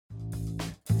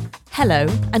Hello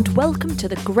and welcome to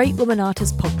the Great Woman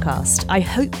Artist podcast. I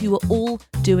hope you are all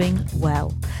doing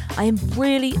well. I am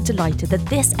really delighted that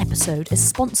this episode is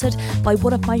sponsored by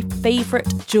one of my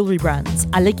favourite jewellery brands,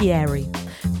 Alighieri.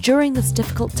 During this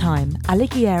difficult time,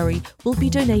 Alighieri will be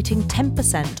donating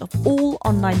 10% of all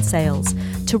online sales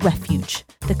to Refuge,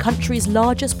 the country's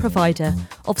largest provider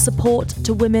of support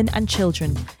to women and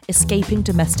children escaping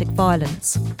domestic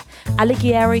violence.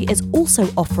 Alighieri is also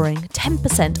offering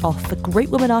 10% off for Great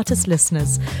Woman Artist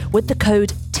listeners with the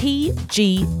code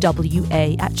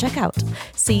TGWA at checkout.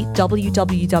 See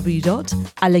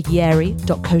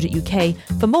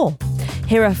www.alighieri.co.uk for more.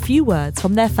 Here are a few words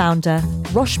from their founder,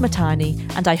 Rosh Matani,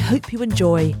 and I hope you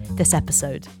enjoy this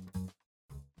episode.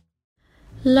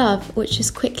 Love, which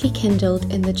is quickly kindled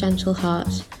in the gentle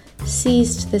heart,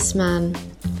 seized this man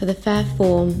for the fair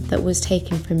form that was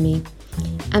taken from me,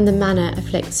 and the manner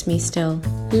afflicts me still.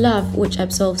 Love, which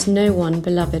absolves no one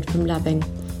beloved from loving,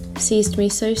 seized me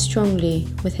so strongly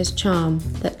with his charm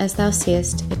that, as thou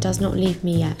seest, it does not leave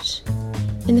me yet.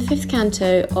 In the fifth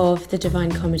canto of the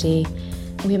Divine Comedy,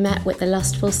 we met with the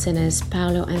lustful sinners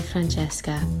Paolo and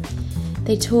Francesca.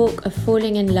 They talk of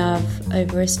falling in love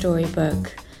over a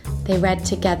storybook. They read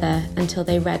together until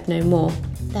they read no more.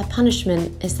 Their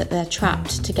punishment is that they're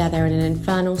trapped together in an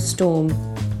infernal storm.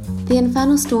 The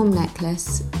infernal storm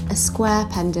necklace, a square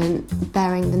pendant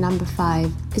bearing the number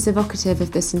 5, is evocative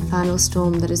of this infernal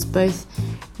storm that is both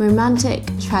romantic,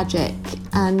 tragic,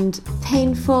 and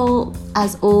painful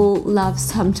as all love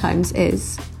sometimes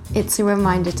is. It's a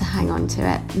reminder to hang on to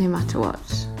it, no matter what.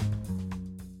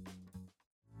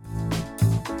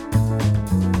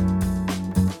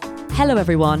 Hello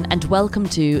everyone and welcome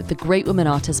to the Great Woman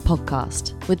Artist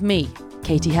podcast with me,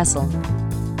 Katie Hessel.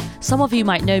 Some of you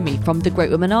might know me from The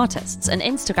Great Women Artists, an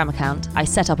Instagram account I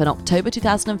set up in October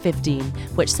 2015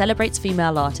 which celebrates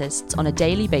female artists on a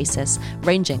daily basis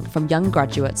ranging from young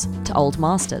graduates to old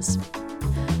masters.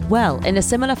 Well, in a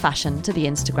similar fashion to the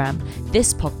Instagram,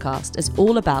 this podcast is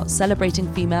all about celebrating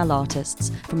female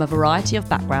artists from a variety of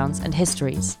backgrounds and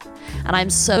histories. And I'm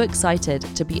so excited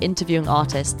to be interviewing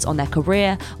artists on their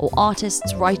career, or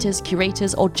artists, writers,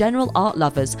 curators, or general art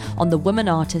lovers on the woman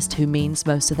artist who means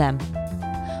most to them.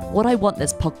 What I want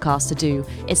this podcast to do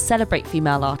is celebrate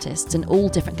female artists in all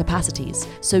different capacities,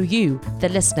 so you, the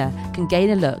listener, can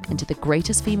gain a look into the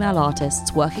greatest female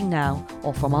artists working now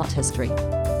or from art history.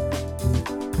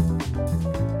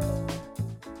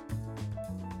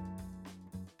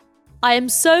 I am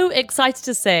so excited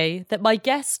to say that my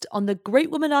guest on the Great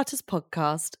Woman Artist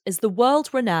podcast is the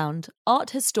world-renowned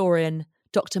art historian,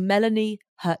 Dr. Melanie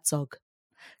Herzog.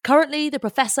 Currently the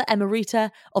Professor Emerita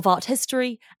of Art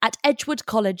History at Edgewood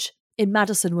College in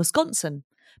Madison, Wisconsin,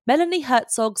 Melanie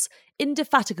Herzog's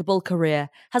indefatigable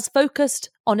career has focused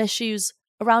on issues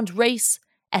around race,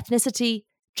 ethnicity,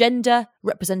 gender,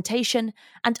 representation,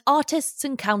 and artists'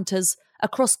 encounters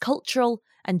across cultural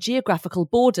and geographical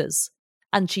borders.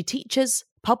 And she teaches,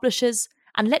 publishes,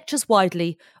 and lectures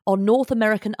widely on North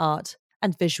American art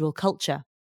and visual culture.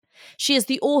 She is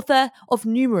the author of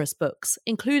numerous books,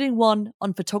 including one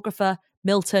on photographer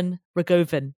Milton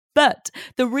Rogovin. But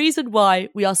the reason why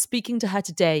we are speaking to her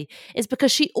today is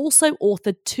because she also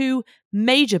authored 2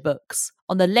 major books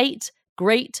on the late,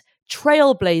 great,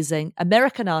 trailblazing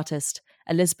American artist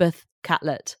Elizabeth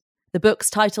Catlett. The books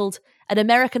titled An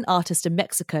American Artist in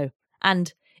Mexico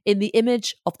and In the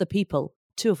Image of the People,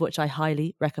 2 of which I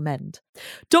highly recommend.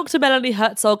 Dr. Melanie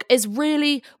Herzog is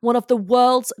really one of the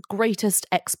world's greatest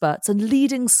experts and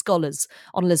leading scholars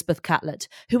on Elizabeth Catlett,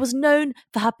 who was known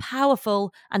for her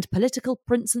powerful and political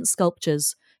prints and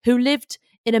sculptures, who lived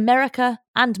in America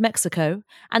and Mexico,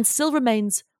 and still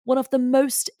remains one of the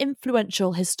most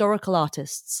influential historical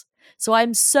artists. So I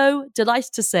am so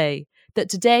delighted to say that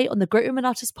today on the Great Women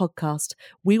Artists podcast,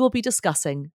 we will be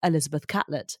discussing Elizabeth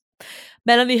Catlett.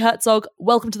 Melanie Herzog,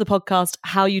 welcome to the podcast.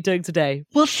 How are you doing today?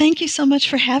 Well, thank you so much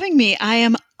for having me. I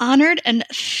am honored and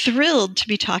thrilled to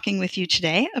be talking with you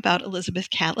today about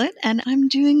Elizabeth Catlett, and I'm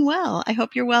doing well. I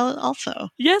hope you're well also.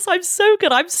 Yes, I'm so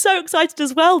good. I'm so excited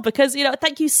as well because,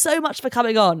 thank you so much for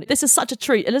coming on. This is such a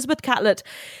treat. Elizabeth Catlett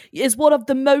is one of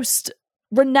the most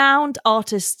renowned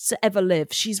artists to ever live.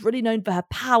 She's really known for her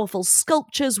powerful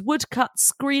sculptures, woodcuts,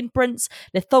 screen prints,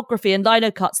 lithography, and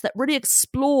lino cuts that really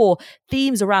explore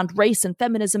themes around race and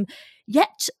feminism.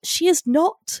 Yet she is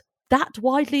not that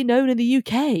widely known in the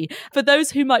UK. For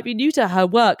those who might be new to her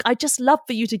work, I'd just love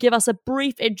for you to give us a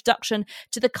brief introduction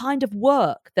to the kind of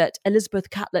work that Elizabeth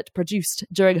Catlett produced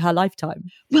during her lifetime.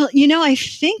 Well, I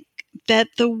think that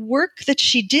the work that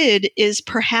she did is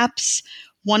perhaps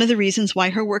one of the reasons why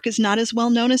her work is not as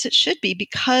well known as it should be,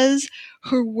 because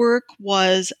her work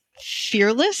was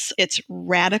fearless. It's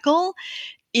radical.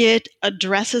 It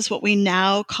addresses what we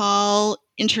now call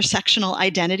intersectional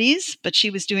identities, but she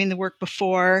was doing the work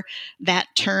before that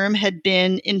term had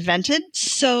been invented.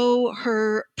 So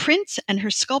her prints and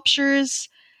her sculptures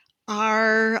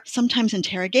are sometimes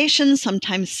interrogations,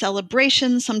 sometimes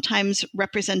celebrations, sometimes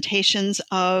representations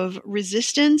of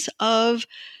resistance of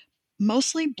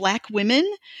mostly Black women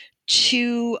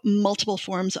to multiple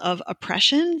forms of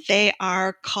oppression. They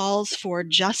are calls for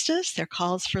justice. They're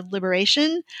calls for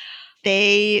liberation.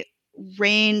 They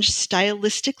range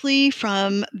stylistically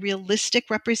from realistic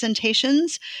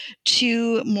representations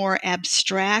to more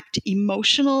abstract,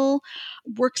 emotional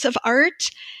works of art.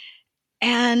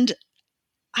 And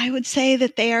I would say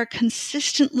that they are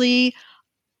consistently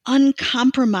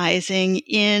uncompromising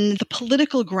in the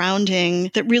political grounding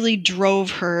that really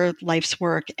drove her life's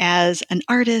work as an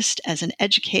artist, as an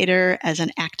educator, as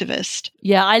an activist.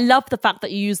 Yeah, I love the fact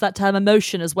that you use that term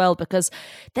emotion as well, because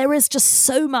there is just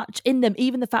so much in them.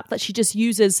 Even the fact that she just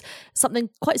uses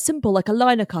something quite simple like a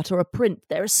liner cut or a print.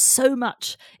 There is so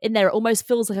much in there. It almost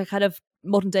feels like a kind of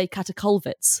modern day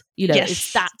Catlett. Yes.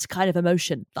 It's that kind of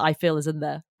emotion that I feel is in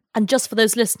there. And just for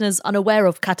those listeners unaware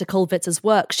of Catlett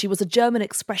work, she was a German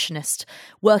expressionist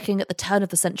working at the turn of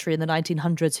the century in the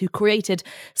 1900s who created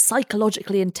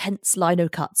psychologically intense lino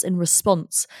cuts in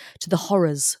response to the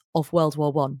horrors of World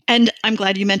War I. And I'm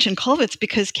glad you mentioned Kollwitz,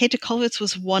 because Käthe Kollwitz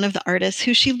was one of the artists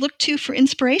who she looked to for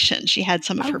inspiration. She had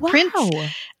some of her prints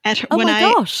at her, when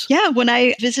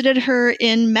I visited her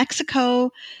in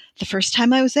Mexico. The first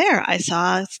time I was there, I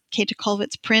saw Käthe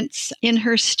Kollwitz prints in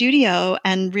her studio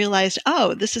and realized,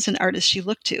 oh, this is an artist she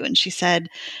looked to. And she said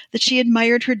that she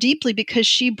admired her deeply because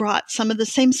she brought some of the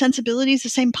same sensibilities, the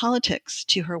same politics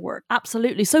to her work.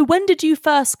 Absolutely. So when did you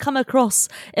first come across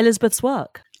Elizabeth's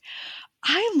work?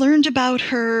 I learned about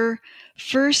her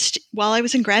first while I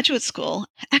was in graduate school.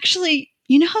 Actually,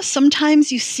 you know how sometimes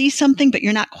you see something, but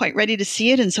you're not quite ready to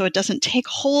see it, and so it doesn't take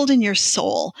hold in your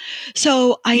soul.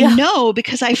 So I know,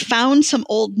 because I found some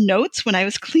old notes when I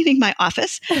was cleaning my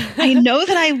office, I know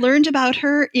that I learned about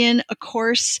her in a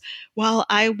course while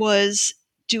I was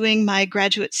doing my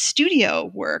graduate studio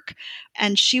work.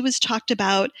 And she was talked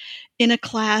about in a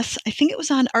class, I think it was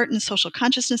on art and social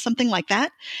consciousness, something like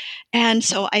that. And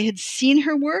so I had seen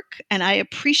her work and I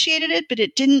appreciated it, but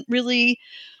it didn't really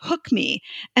hook me.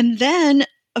 And then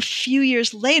a few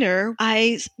years later,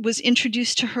 I was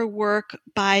introduced to her work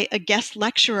by a guest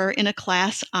lecturer in a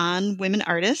class on women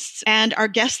artists. And our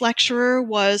guest lecturer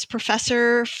was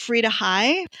Professor Frida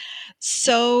High.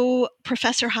 So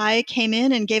Professor High came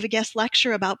in and gave a guest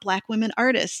lecture about Black women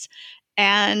artists.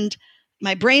 And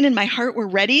my brain and my heart were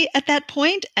ready at that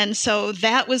point. And so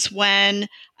that was when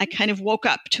I kind of woke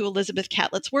up to Elizabeth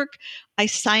Catlett's work. I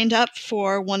signed up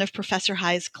for one of Professor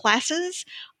High's classes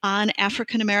on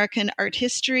African American art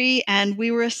history, and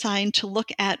we were assigned to look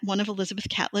at one of Elizabeth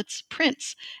Catlett's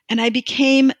prints. And I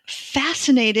became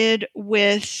fascinated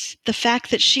with the fact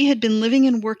that she had been living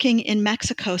and working in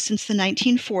Mexico since the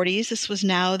 1940s. This was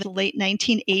now the late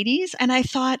 1980s. And I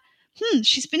thought,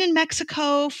 she's been in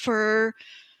Mexico for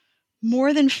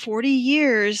more than 40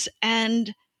 years.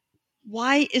 And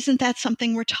why isn't that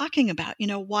something we're talking about?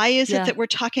 Why is it that we're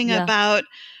talking about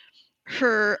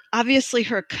her, obviously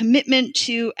her commitment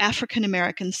to African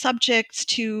American subjects,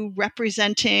 to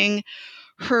representing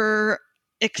her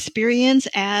experience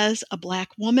as a Black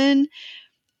woman?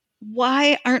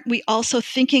 Why aren't we also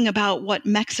thinking about what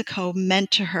Mexico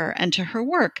meant to her and to her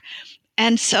work?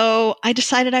 And so I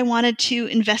decided I wanted to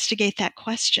investigate that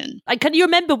question. Can you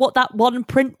remember what that one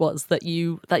print was that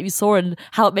you saw and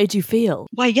how it made you feel?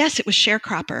 Why, yes, it was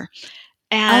Sharecropper.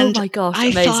 And oh my gosh, I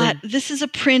amazing. thought, this is a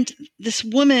print, this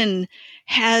woman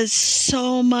has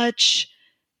so much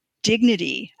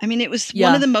dignity. I mean, it was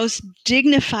one of the most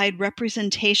dignified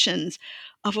representations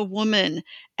of a woman.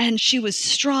 And she was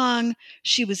strong,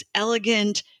 she was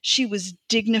elegant, she was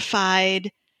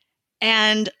dignified.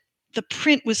 And the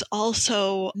print was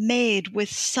also made with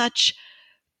such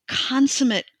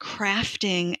consummate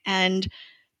crafting and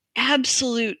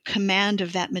absolute command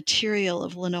of that material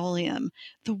of linoleum,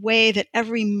 the way that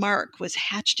every mark was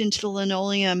hatched into the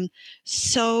linoleum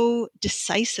so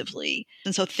decisively.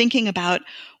 And so thinking about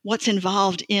what's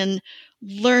involved in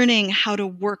learning how to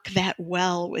work that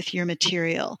well with your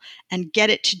material and get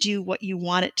it to do what you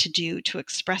want it to do, to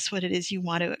express what it is you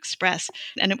want to express.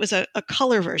 And it was a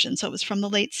color version, so it was from the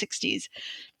late 60s.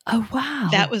 Oh, wow.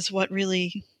 That was what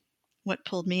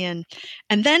pulled me in.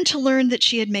 And then to learn that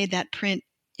she had made that print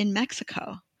in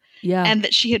Mexico. Yeah. And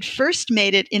that she had first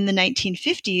made it in the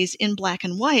 1950s in black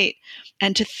and white.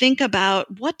 And to think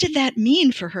about what did that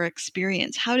mean for her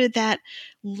experience? How did that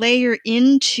layer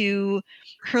into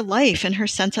her life and her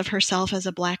sense of herself as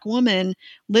a Black woman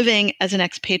living as an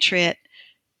expatriate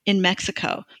in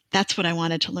Mexico. That's what I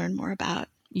wanted to learn more about.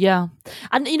 Yeah.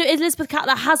 And, Elizabeth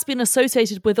Catlett has been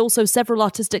associated with also several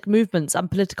artistic movements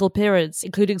and political periods,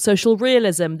 including social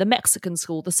realism, the Mexican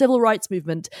School, the civil rights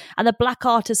movement, and the Black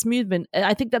artist movement.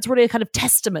 I think that's really a kind of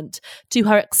testament to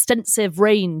her extensive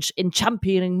range in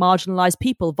championing marginalized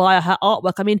people via her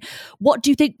artwork. I mean, what do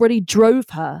you think really drove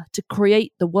her to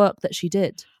create the work that she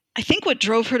did? I think what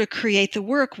drove her to create the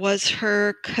work was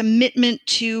her commitment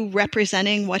to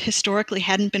representing what historically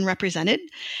hadn't been represented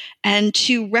and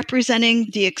to representing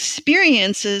the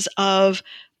experiences of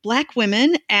Black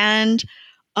women and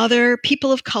other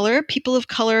people of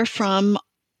color from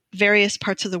various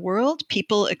parts of the world,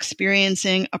 people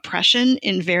experiencing oppression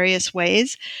in various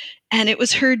ways. And it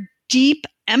was her deep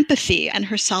empathy and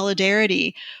her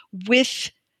solidarity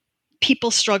with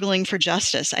people struggling for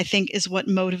justice, I think, is what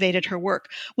motivated her work.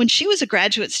 When she was a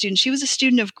graduate student, she was a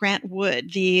student of Grant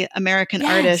Wood, the American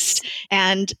artist.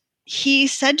 And he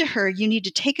said to her, you need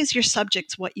to take as your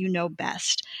subjects what you know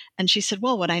best. And she said,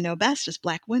 well, what I know best is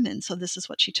Black women. So this is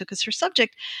what she took as her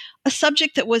subject, a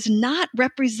subject that was not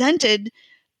represented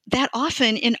that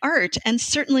often in art, and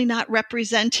certainly not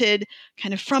represented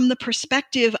kind of from the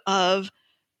perspective of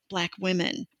Black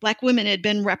women. Black women had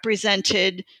been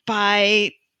represented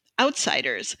by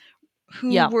outsiders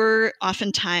who were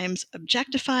oftentimes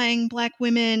objectifying Black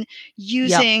women,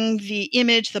 using the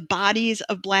image, the bodies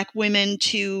of Black women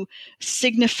to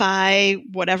signify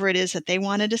whatever it is that they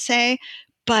wanted to say.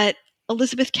 But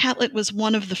Elizabeth Catlett was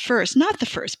one of the first, not the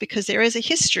first, because there is a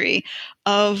history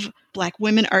of Black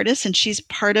women artists, and she's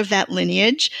part of that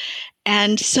lineage.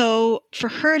 And so for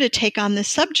her to take on this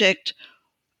subject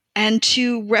and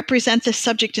to represent this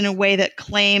subject in a way that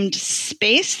claimed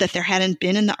space that there hadn't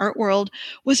been in the art world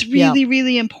was really,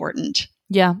 really important.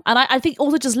 Yeah. And I think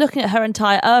also just looking at her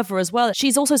entire oeuvre as well,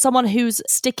 she's also someone who's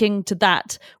sticking to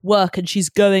that work and she's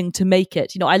going to make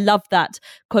it. I love that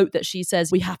quote that she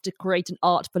says, we have to create an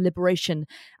art for liberation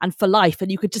and for life.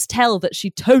 And you could just tell that she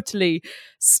totally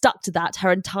stuck to that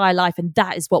her entire life. And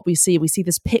that is what we see. We see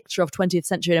this picture of 20th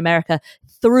century in America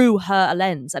through her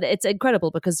lens. And it's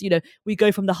incredible because, we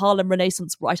go from the Harlem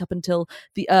Renaissance right up until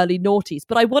the early noughties.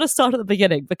 But I want to start at the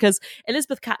beginning because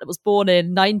Elizabeth Catlett was born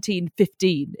in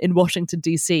 1915 in Washington,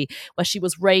 DC, where she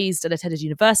was raised and attended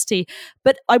university.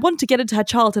 But I want to get into her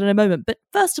childhood in a moment. But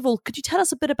first of all, could you tell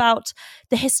us a bit about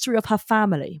the history of her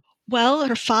family? Well,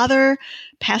 her father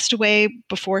passed away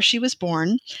before she was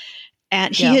born.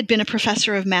 And he had been a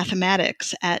professor of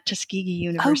mathematics at Tuskegee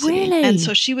University. Oh, really? And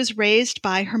so she was raised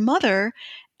by her mother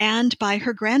and by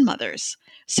her grandmothers.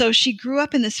 So she grew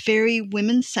up in this very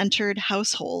women-centered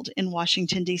household in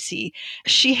Washington, D.C.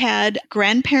 She had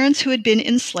grandparents who had been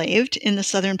enslaved in the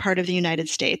southern part of the United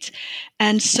States.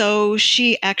 And so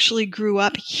she actually grew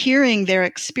up hearing their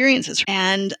experiences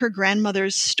and her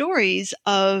grandmother's stories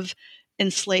of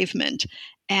enslavement.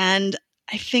 And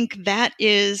I think that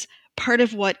is part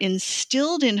of what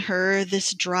instilled in her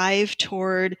this drive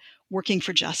toward working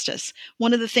for justice.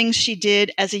 One of the things she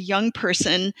did as a young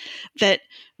person that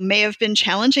may have been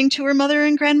challenging to her mother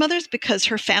and grandmothers because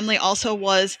her family also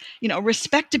was,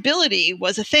 respectability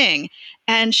was a thing.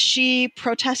 And she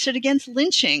protested against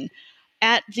lynching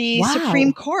at the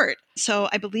Supreme Court. So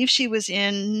I believe she was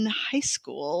in high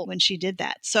school when she did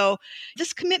that. So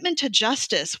this commitment to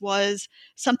justice was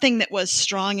something that was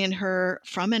strong in her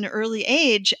from an early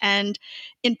age. And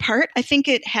in part, I think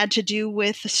it had to do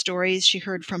with the stories she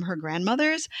heard from her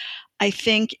grandmothers. I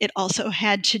think it also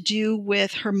had to do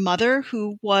with her mother,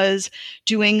 who was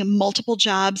doing multiple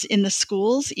jobs in the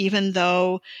schools, even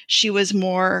though she was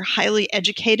more highly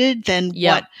educated than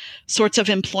what sorts of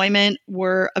employment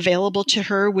were available to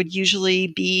her would usually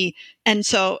be. And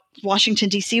so Washington,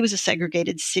 D.C. was a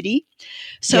segregated city.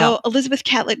 So Elizabeth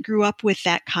Catlett grew up with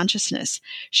that consciousness.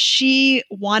 She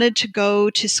wanted to go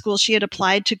to school. She had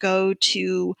applied to go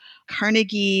to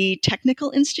Carnegie Technical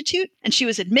Institute, and she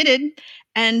was admitted.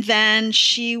 And then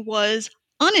she was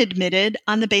unadmitted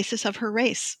on the basis of her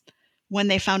race. When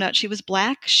they found out she was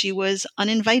Black, she was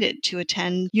uninvited to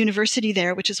attend university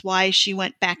there, which is why she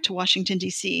went back to Washington,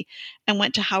 D.C. and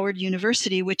went to Howard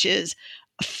University, which is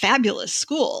a fabulous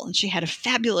school. And she had a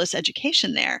fabulous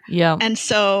education there. Yeah. And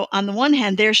so on the one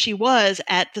hand, there she was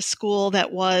at the school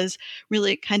that was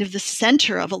really kind of the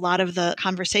center of a lot of the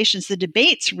conversations, the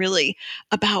debates really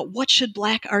about what should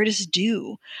Black artists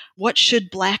do? What should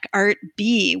Black art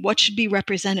be? What should be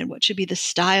represented? What should be the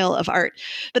style of art?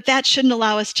 But that shouldn't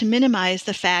allow us to minimize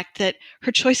the fact that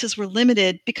her choices were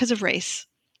limited because of race.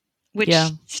 which Yeah.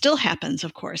 still happens,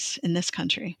 of course, in this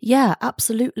country. Yeah,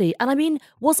 absolutely. And I mean,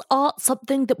 was art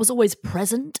something that was always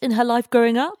present in her life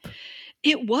growing up?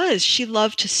 It was. She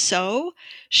loved to sew.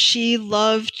 She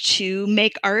loved to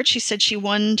make art. She said she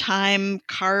one time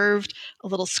carved a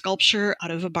little sculpture out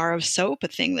of a bar of soap, a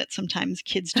thing that sometimes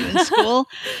kids do in school.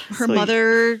 Her Sweet.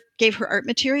 mother gave her art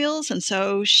materials, and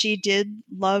so she did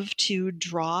love to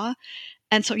draw.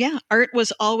 And so, yeah, art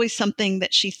was always something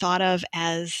that she thought of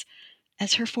as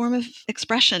her form of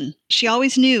expression. She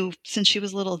always knew since she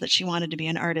was little that she wanted to be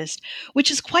an artist,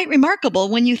 which is quite remarkable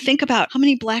when you think about how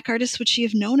many Black artists would she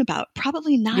have known about?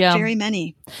 Probably not very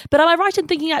many. But am I right in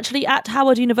thinking actually at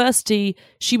Howard University,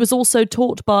 she was also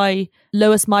taught by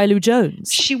Lois Mailou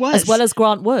Jones? She was. As well as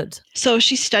Grant Wood. So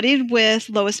she studied with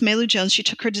Lois Mailou Jones. She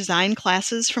took her design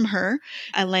classes from her.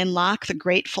 Alain Locke, the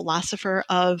great philosopher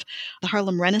of the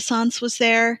Harlem Renaissance, was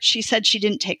there. She said she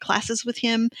didn't take classes with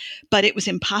him, but it was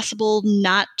impossible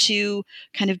not to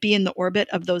kind of be in the orbit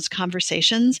of those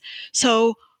conversations.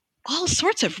 So all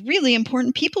sorts of really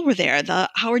important people were there. The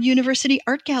Howard University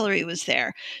Art Gallery was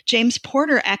there. James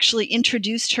Porter actually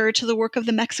introduced her to the work of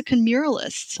the Mexican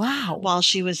muralists while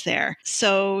she was there.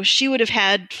 So she would have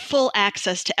had full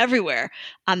access to everywhere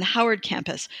on the Howard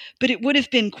campus. But it would have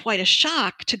been quite a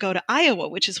shock to go to Iowa,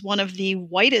 which is one of the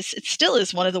whitest, it still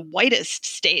is one of the whitest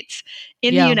states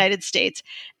in the United States.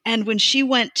 And when she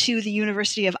went to the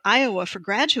University of Iowa for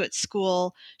graduate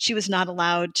school, she was not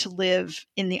allowed to live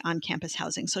in the on-campus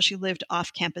housing. So she lived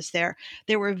off campus there.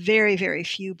 There were very, very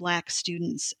few Black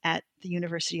students at the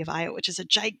University of Iowa, which is a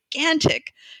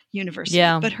gigantic university.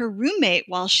 Yeah. But her roommate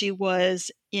while she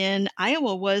was in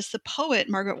Iowa was the poet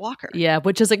Margaret Walker. Yeah,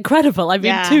 which is incredible. I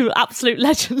mean, two absolute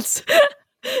legends.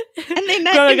 And they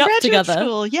met in graduate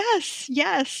school. Yes,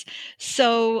 yes.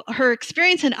 So her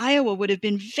experience in Iowa would have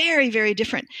been very, very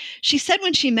different. She said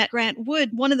when she met Grant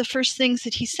Wood, one of the first things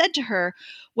that he said to her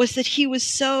was that he was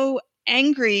so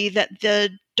angry that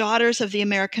the Daughters of the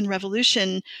American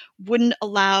Revolution wouldn't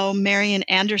allow Marian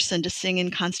Anderson to sing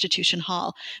in Constitution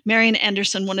Hall. Marian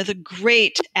Anderson, one of the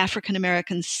great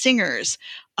African-American singers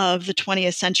of the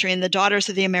 20th century, and the Daughters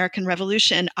of the American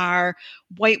Revolution are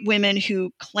white women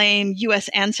who claim U.S.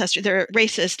 ancestry. They're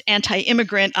racist,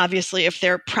 anti-immigrant, obviously, if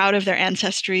they're proud of their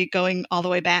ancestry going all the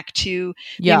way back to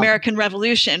the American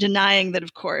Revolution, denying that,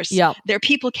 of course, their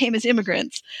people came as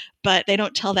immigrants, but they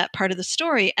don't tell that part of the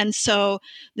story. And so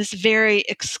this very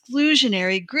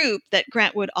exclusionary group that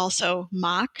Grant Wood also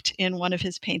mocked in one of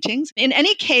his paintings. In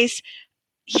any case,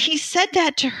 he said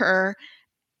that to her,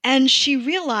 and she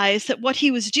realized that what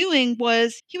he was doing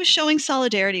was he was showing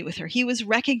solidarity with her. He was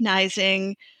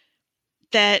recognizing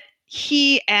that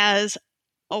he, as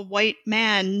a white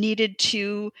man, needed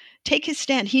to take his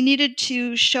stand. He needed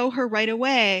to show her right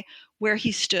away where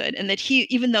he stood, and that he,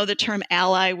 even though the term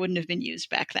ally wouldn't have been used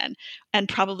back then, and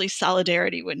probably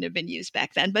solidarity wouldn't have been used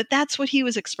back then, but that's what he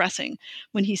was expressing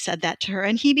when he said that to her.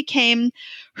 And he became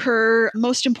her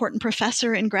most important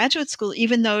professor in graduate school,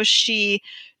 even though she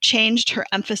changed her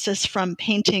emphasis from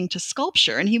painting to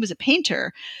sculpture, and he was a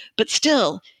painter, but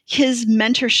still his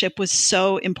mentorship was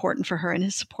so important for her and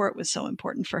his support was so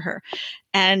important for her.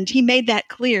 And he made that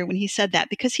clear when he said that,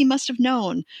 because he must have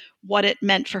known what it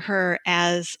meant for her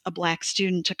as a Black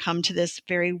student to come to this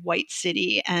very white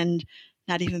city and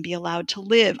not even be allowed to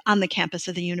live on the campus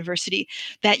of the university.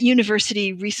 That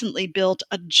university recently built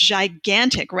a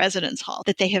gigantic residence hall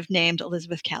that they have named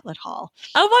Elizabeth Catlett Hall.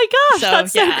 Oh my gosh,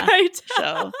 that's so great.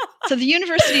 So the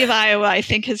University of Iowa, I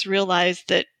think, has realized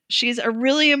that she's a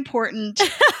really important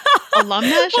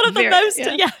alumna. One of the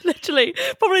most, literally,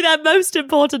 probably their most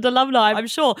important alumni, I'm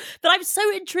sure. But I'm so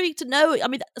intrigued to know, I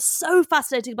mean, so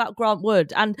fascinating about Grant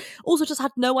Wood, and also just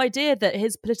had no idea that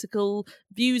his political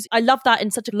views, I love that in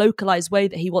such a localized way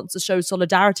that he wants to show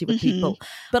solidarity with people.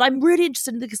 But I'm really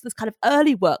interested in this kind of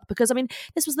early work, because, I mean,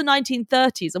 this was the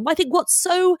 1930s. And I think what's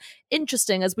so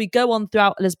interesting as we go on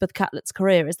throughout Elizabeth Catlett's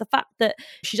career is the fact that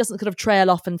she doesn't kind of trail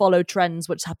off and follow trends,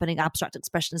 which is happening, abstract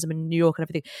expressionism in New York and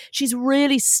everything. She's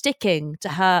really sticking to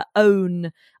her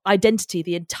own identity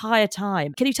the entire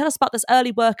time. Can you tell us about this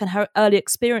early work and her early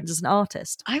experience as an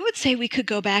artist? I would say we could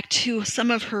go back to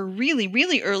some of her really,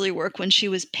 really early work when she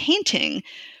was painting,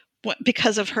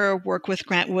 because of her work with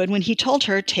Grant Wood, when he told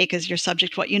her, take as your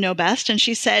subject what you know best. And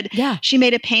she said she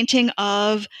made a painting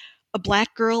of a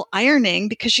Black girl ironing,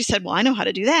 because she said, well, I know how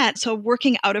to do that. So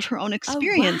working out of her own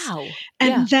experience. Oh, wow.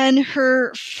 And then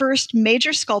her first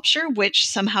major sculpture, which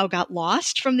somehow got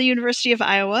lost from the University of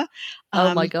Iowa.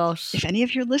 Oh my gosh. If any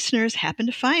of your listeners happen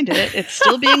to find it, it's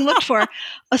still being looked for.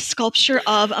 A sculpture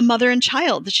of a mother and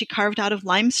child that she carved out of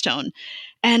limestone.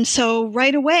 And so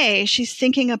right away, she's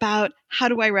thinking about, how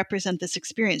do I represent this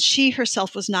experience? She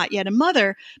herself was not yet a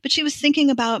mother, but she was thinking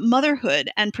about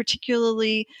motherhood, and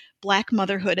particularly Black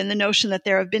motherhood, and the notion that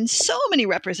there have been so many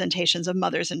representations of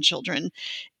mothers and children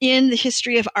in the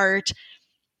history of art.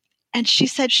 And she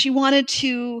said she wanted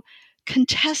to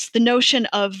contest the notion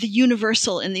of the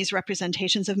universal in these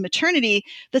representations of maternity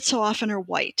that so often are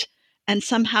white. And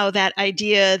somehow that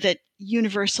idea that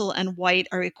universal and white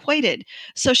are equated.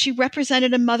 So she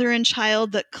represented a mother and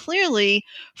child that clearly,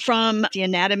 from the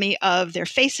anatomy of their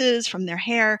faces, from their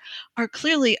hair, are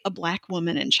clearly a Black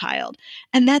woman and child.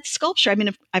 And that sculpture, I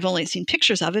mean, I've only seen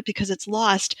pictures of it because it's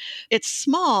lost. It's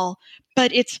small,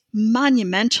 but it's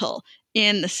monumental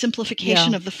in the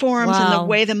simplification of the forms and the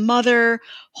way the mother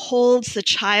holds the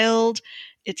child.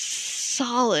 It's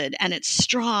solid and it's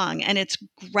strong and it's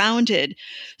grounded.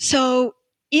 So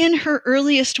in her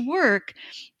earliest work,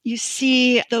 you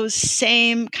see those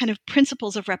same kind of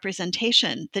principles of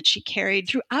representation that she carried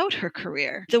throughout her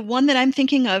career. The one that I'm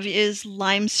thinking of is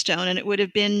limestone, and it would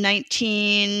have been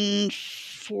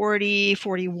 1940,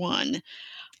 41.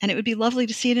 And it would be lovely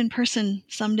to see it in person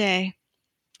someday.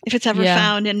 If it's ever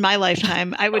found in my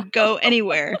lifetime, I would go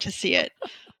anywhere to see it.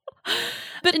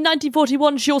 But in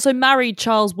 1941, she also married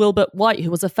Charles Wilbert White, who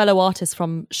was a fellow artist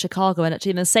from Chicago. And actually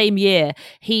in the same year,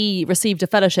 he received a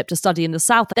fellowship to study in the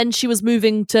South. Then she was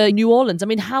moving to New Orleans. I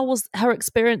mean, how was her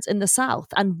experience in the South,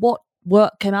 and what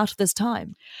work came out of this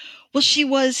time? Well, she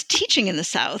was teaching in the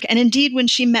South. And indeed, when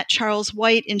she met Charles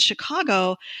White in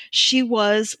Chicago, she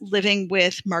was living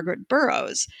with Margaret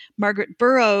Burroughs. Margaret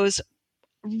Burroughs,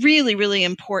 really, really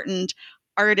important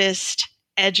artist,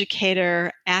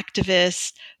 educator,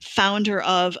 activist, founder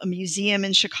of a museum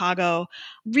in Chicago,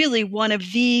 really one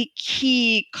of the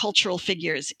key cultural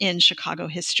figures in Chicago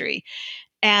history.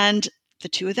 And the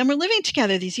two of them were living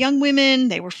together, these young women,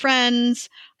 they were friends.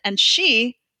 And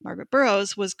she, Margaret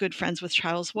Burroughs, was good friends with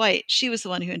Charles White. She was the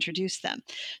one who introduced them.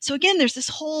 So again, there's this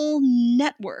whole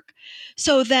network.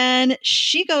 So then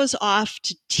she goes off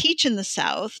to teach in the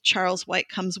South. Charles White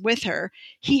comes with her.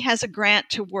 He has a grant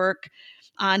to work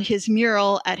on his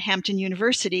mural at Hampton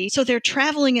University. So they're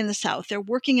traveling in the South. They're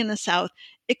working in the South,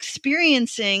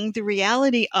 experiencing the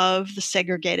reality of the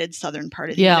segregated southern part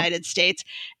of the United States,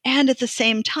 and at the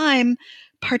same time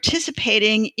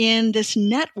participating in this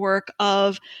network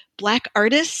of Black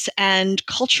artists and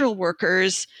cultural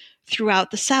workers throughout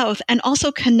the South, and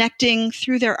also connecting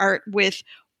through their art with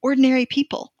ordinary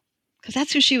people, because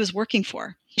that's who she was working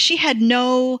for. She had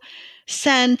no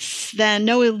sense then,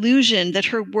 no illusion that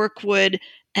her work would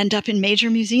end up in major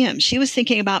museums. She was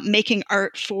thinking about making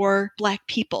art for Black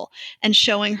people and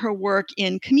showing her work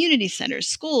in community centers,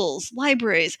 schools,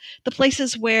 libraries, the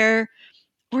places where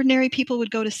ordinary people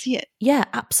would go to see it. Yeah,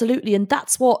 absolutely. And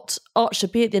that's what art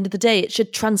should be at the end of the day. It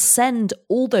should transcend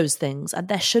all those things, and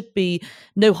there should be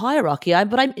no hierarchy.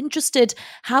 But I'm interested,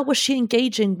 how was she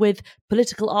engaging with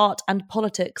political art and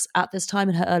politics at this time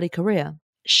in her early career?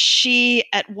 She,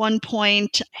 at one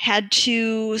point, had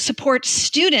to support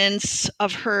students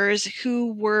of hers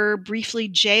who were briefly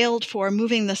jailed for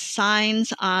moving the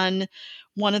signs on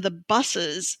one of the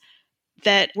buses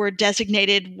that were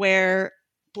designated where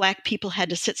Black people had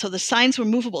to sit. So the signs were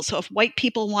movable. So if white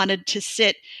people wanted to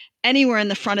sit anywhere in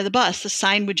the front of the bus, the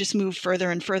sign would just move further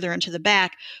and further into the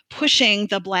back, pushing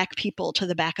the Black people to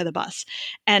the back of the bus.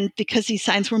 And because these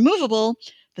signs were movable,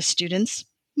 the students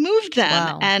moved them.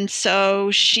 Wow. And so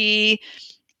she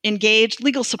engaged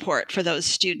legal support for those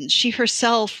students. She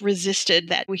herself resisted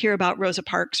that. We hear about Rosa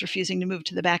Parks refusing to move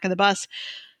to the back of the bus.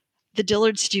 The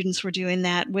Dillard students were doing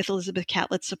that with Elizabeth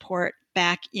Catlett's support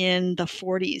back in the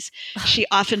 40s. She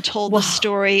often told the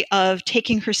story of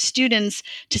taking her students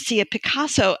to see a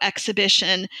Picasso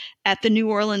exhibition at the New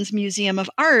Orleans Museum of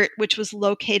Art, which was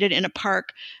located in a park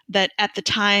that at the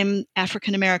time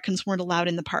African Americans weren't allowed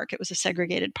in the park. It was a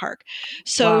segregated park.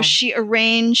 So she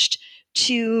arranged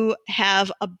to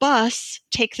have a bus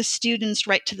take the students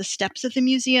right to the steps of the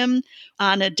museum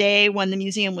on a day when the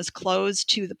museum was closed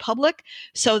to the public,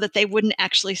 so that they wouldn't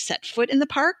actually set foot in the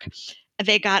park.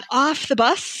 They got off the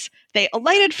bus, they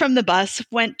alighted from the bus,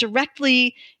 went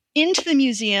directly into the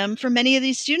museum. For many of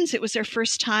these students, it was their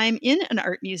first time in an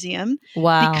art museum.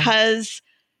 Wow. Because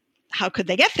how could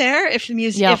they get there if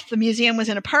the museum was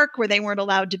in a park where they weren't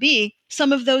allowed to be?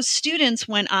 Some of those students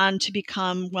went on to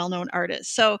become well-known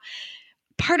artists. So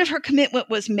part of her commitment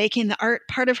was making the art.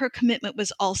 Part of her commitment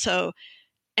was also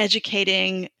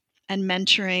educating and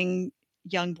mentoring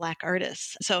young Black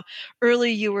artists. So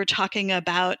early you were talking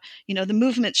about, the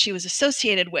movement she was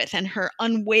associated with and her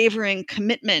unwavering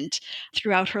commitment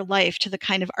throughout her life to the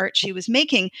kind of art she was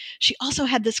making. She also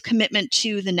had this commitment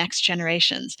to the next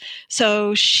generations.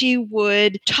 So she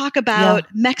would talk about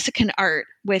Mexican art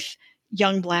with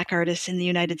young Black artists in the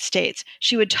United States.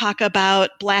 She would talk about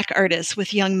Black artists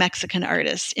with young Mexican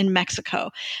artists in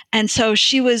Mexico. And so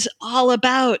she was all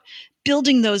about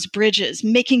building those bridges,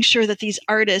 making sure that these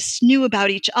artists knew about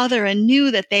each other and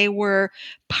knew that they were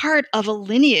part of a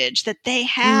lineage, that they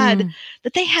had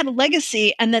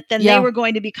legacy, and that then they were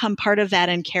going to become part of that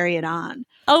and carry it on.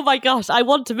 Oh my gosh, I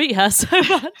want to meet her so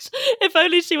much. If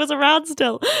only she was around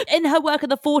still. In her work in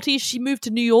the 40s, she moved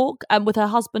to New York with her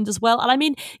husband as well. And I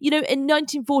mean, in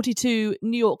 1942,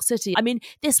 New York City, I mean,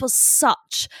 this was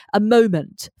such a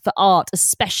moment for art,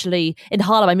 especially in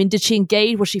Harlem. I mean, did she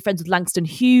engage? Was she friends with Langston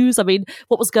Hughes? I mean,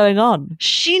 what was going on?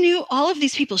 She knew all of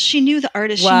these people. She knew the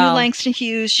artists. Wow. She knew Langston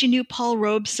Hughes. She knew Paul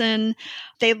Robeson.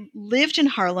 They lived in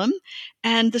Harlem,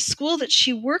 and the school that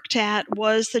she worked at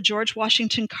was the George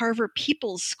Washington Carver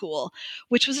People's School,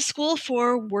 which was a school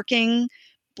for working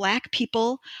Black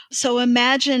people. So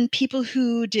imagine people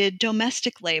who did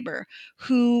domestic labor,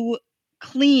 who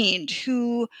cleaned,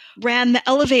 who ran the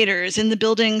elevators in the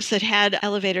buildings that had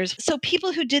elevators. So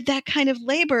people who did that kind of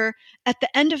labor at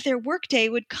the end of their workday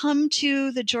would come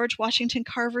to the George Washington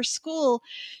Carver School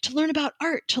to learn about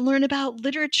art, to learn about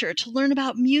literature, to learn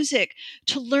about music,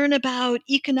 to learn about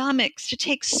economics, to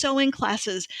take sewing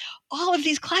classes. All of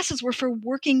these classes were for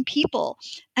working people.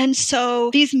 And so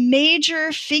these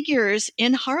major figures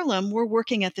in Harlem were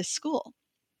working at this school.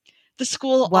 The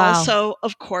school also,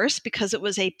 of course, because it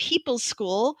was a people's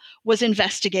school, was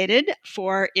investigated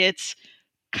for its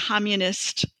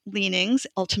communist leanings.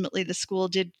 Ultimately, the school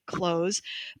did close.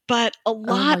 But a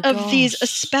lot of these,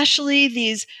 especially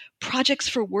these projects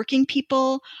for working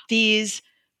people, these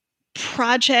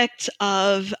projects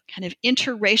of kind of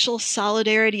interracial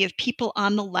solidarity of people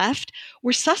on the left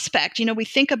were suspect. We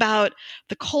think about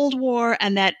the Cold War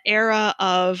and that era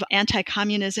of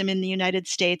anti-communism in the United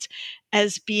States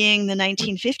as being the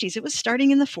 1950s. It was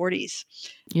starting in the 40s.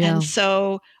 Yeah. And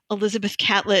so Elizabeth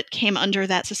Catlett came under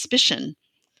that suspicion,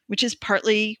 which is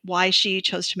partly why she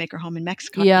chose to make her home in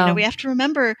Mexico. Yeah. We have to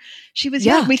remember she was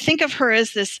young. We think of her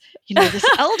as this, this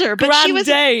elder, but Grand she was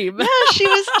dame.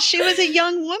 she was a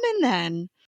young woman then.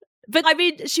 But I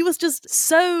mean, she was just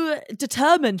so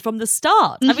determined from the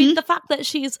start. I mean, the fact that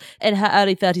she's in her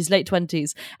early 30s, late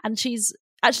 20s, and she's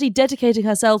actually dedicating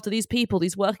herself to these people,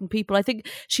 these working people. I think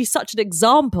she's such an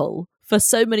example for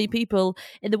so many people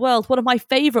in the world. One of my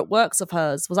favorite works of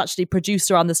hers was actually produced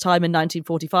around this time in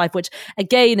 1945, which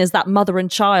again is that mother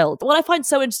and child. What I find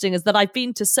so interesting is that I've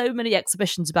been to so many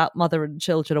exhibitions about mother and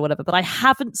children or whatever, but I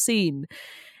haven't seen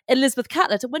Elizabeth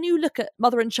Catlett. And when you look at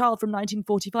Mother and Child from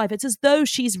 1945, it's as though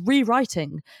she's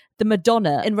rewriting the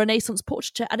Madonna in Renaissance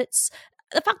portraiture. And it's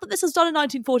the fact that this was done in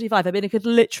 1945, I mean, it could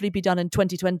literally be done in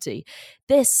 2020.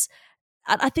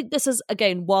 And I think this is,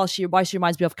 again, why she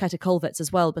reminds me of Keta Kollwitz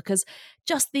as well, because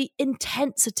just the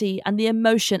intensity and the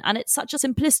emotion, and it's such a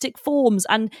simplistic forms,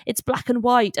 and it's black and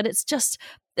white, and it's just,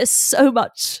 there's so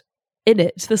much in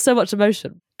it. There's so much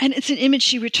emotion. And it's an image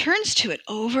she returns to it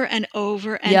over and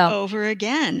over and over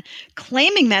again,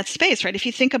 claiming that space, right? If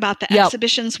you think about the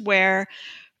exhibitions where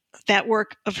that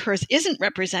work of hers isn't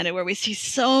represented, where we see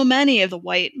so many of the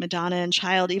white Madonna and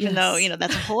Child, even though,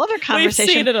 that's a whole other conversation.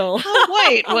 We've seen it all. How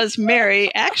white was Mary,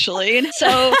 actually? And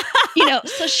so,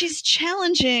 so she's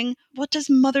challenging, what does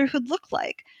motherhood look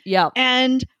like? Yeah.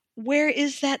 And where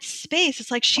is that space?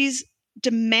 It's like she's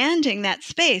demanding that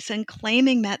space and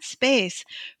claiming that space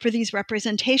for these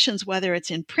representations, whether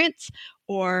it's in prints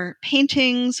or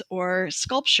paintings or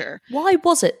sculpture. Why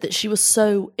was it that she was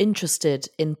so interested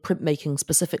in printmaking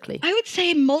specifically? I would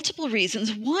say multiple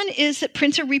reasons. One is that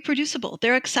prints are reproducible.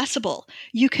 They're accessible.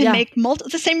 You can make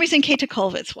the same reason Keta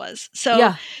Kollwitz was.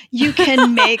 So you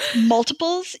can make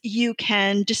multiples. You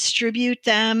can distribute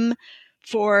them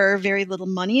for very little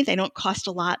money. They don't cost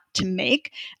a lot to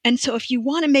make. And so if you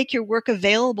want to make your work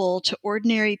available to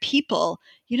ordinary people,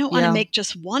 you don't want to make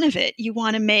just one of it. You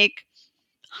want to make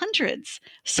hundreds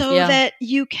so that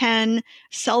you can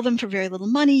sell them for very little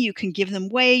money. You can give them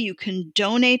away. You can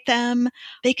donate them.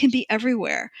 They can be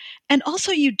everywhere. And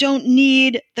also you don't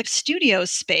need the studio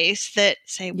space that,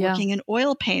 say, working in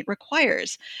oil paint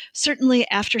requires. Certainly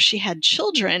after she had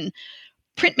children,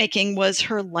 printmaking was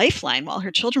her lifeline while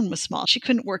her children was small. She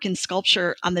couldn't work in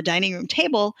sculpture on the dining room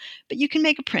table, but you can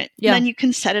make a print. And then you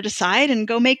can set it aside and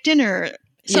go make dinner.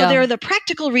 So there are the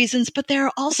practical reasons, but there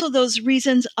are also those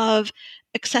reasons of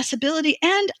accessibility.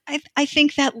 And I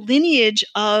think that lineage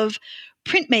of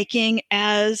printmaking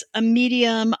as a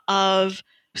medium of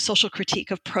social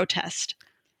critique, of protest.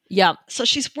 Yeah. So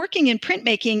she's working in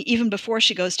printmaking even before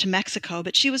she goes to Mexico,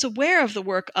 but she was aware of the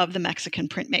work of the Mexican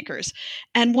printmakers.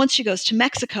 And once she goes to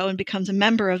Mexico and becomes a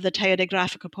member of the Taller de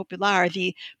Gráfico Popular,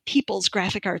 the People's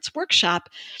Graphic Arts Workshop,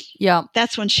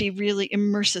 that's when she really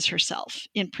immerses herself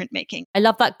in printmaking. I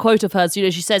love that quote of hers.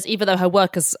 She says, even though her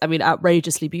work is,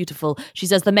 outrageously beautiful, she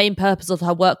says the main purpose of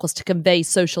her work was to convey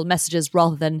social messages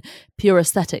rather than pure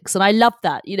aesthetics. And I love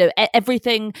that.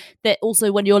 Everything that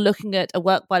also when you're looking at a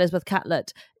work by Elizabeth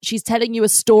Catlett, she's telling you a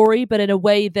story, but in a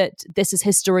way that this is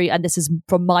history and this is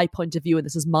from my point of view and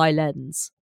this is my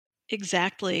lens.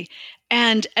 Exactly.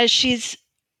 And as she's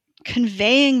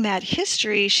conveying that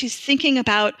history, she's thinking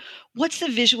about what's the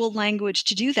visual language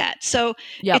to do that. So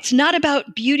it's not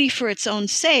about beauty for its own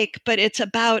sake, but it's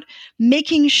about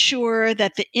making sure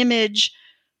that the image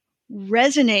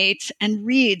resonates and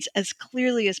reads as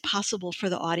clearly as possible for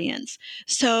the audience.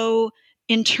 So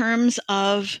in terms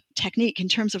of technique, in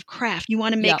terms of craft, you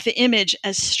want to make the image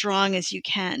as strong as you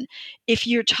can. If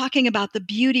you're talking about the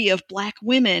beauty of Black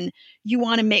women, you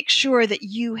want to make sure that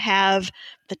you have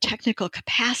the technical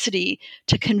capacity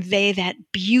to convey that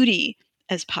beauty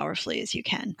as powerfully as you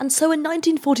can. And so in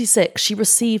 1946, she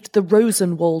received the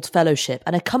Rosenwald Fellowship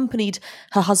and accompanied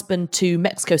her husband to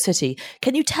Mexico City.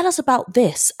 Can you tell us about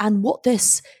this and what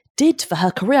this did for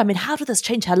her career? How did this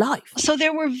change her life? So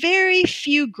there were very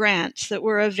few grants that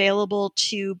were available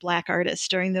to Black artists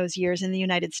during those years in the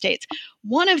United States.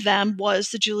 One of them was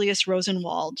the Julius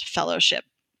Rosenwald Fellowship.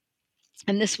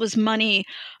 And this was money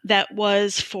that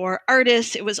was for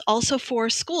artists. It was also for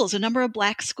schools. A number of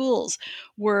Black schools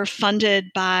were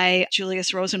funded by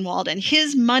Julius Rosenwald. And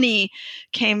his money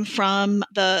came from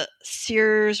the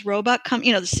Sears Roebuck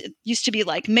company. It used to be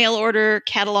like mail order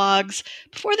catalogs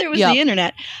before there was the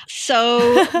internet.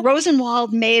 So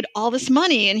Rosenwald made all this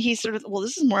money and he sort of,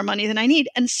 this is more money than I need.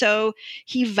 And so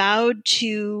he vowed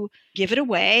to give it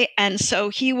away. And so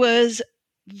he was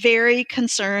very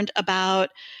concerned about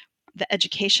the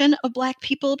education of Black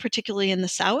people, particularly in the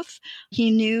South. He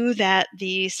knew that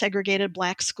the segregated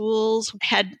Black schools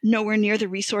had nowhere near the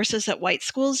resources that white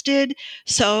schools did.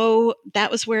 So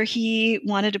that was where he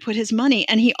wanted to put his money.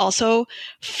 And he also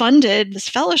funded this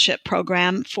fellowship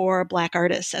program for Black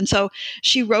artists. And so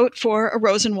she wrote for a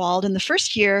Rosenwald. In the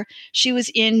first year, she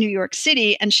was in New York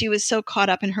City, and she was so caught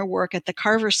up in her work at the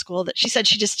Carver School that she said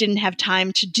she just didn't have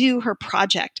time to do her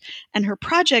project. And her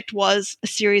project was a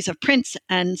series of prints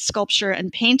and sculpture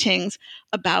and paintings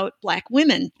about Black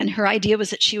women. And her idea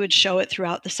was that she would show it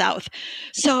throughout the South.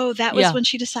 So that was when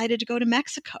she decided to go to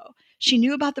Mexico. She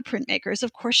knew about the printmakers.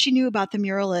 Of course, she knew about the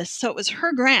muralists. So it was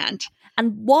her grant.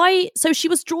 And why? So she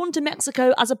was drawn to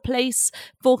Mexico as a place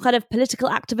for kind of political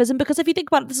activism, because if you think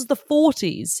about it, this is the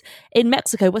 40s in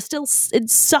Mexico. We're still in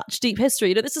such deep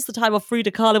history. This is the time of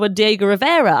Frida Kahlo and Diego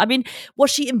Rivera. Was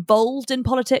she involved in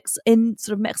politics in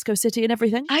sort of Mexico City and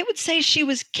everything? I would say she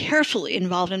was carefully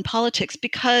involved in politics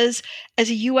because as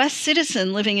a U.S.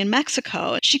 citizen living in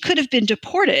Mexico, she could have been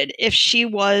deported if she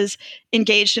was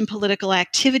engaged in political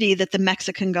activity that the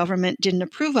Mexican government didn't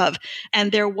approve of.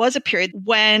 And there was a period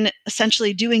when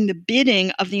essentially doing the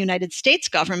bidding of the United States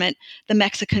government, the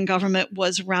Mexican government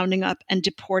was rounding up and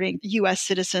deporting U.S.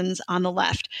 citizens on the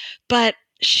left. But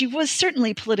she was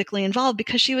certainly politically involved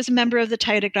because she was a member of the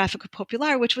Taller de Gráfico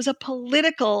Popular, which was a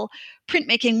political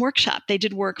printmaking workshop. They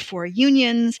did work for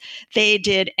unions. They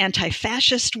did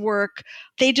anti-fascist work.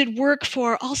 They did work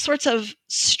for all sorts of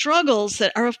struggles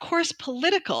that are, of course,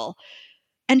 political.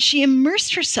 And she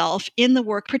immersed herself in the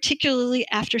work, particularly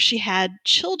after she had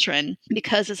children,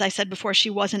 because, as I said before, she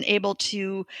wasn't able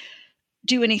to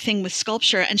do anything with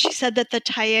sculpture. And she said that the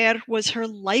taller was her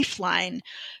lifeline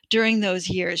during those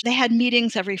years. They had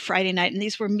meetings every Friday night, and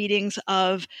these were meetings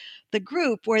of the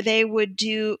group where they would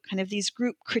do kind of these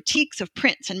group critiques of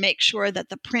prints and make sure that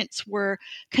the prints were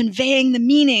conveying the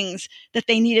meanings that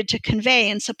they needed to convey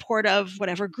in support of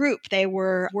whatever group they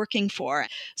were working for.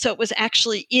 So it was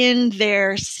actually in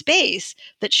their space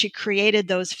that she created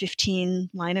those 15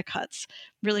 linocuts,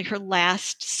 really her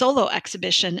last solo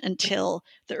exhibition until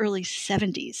the early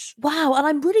 70s. Wow, and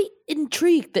I'm really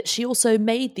intrigued that she also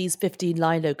made these 15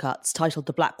 lino cuts titled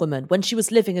The Black Woman when she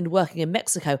was living and working in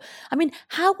Mexico.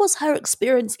 How was her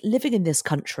experience living in this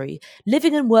country,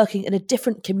 living and working in a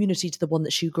different community to the one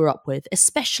that she grew up with,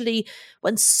 especially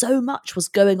when so much was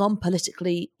going on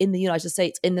politically in the United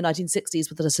States in the 1960s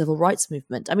with the civil rights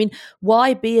movement?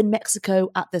 Why be in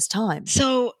Mexico at this time?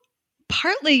 So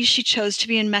partly she chose to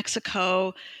be in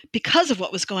Mexico because of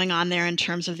what was going on there in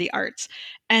terms of the arts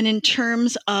and in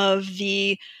terms of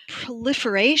the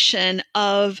proliferation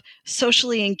of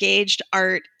socially engaged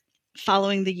art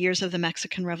following the years of the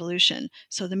Mexican Revolution.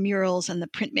 So the murals and the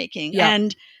printmaking. Yeah.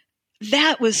 And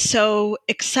that was so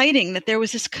exciting that there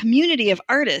was this community of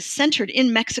artists centered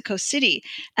in Mexico City,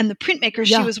 and the printmakers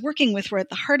she was working with were at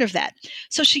the heart of that.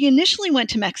 So she initially went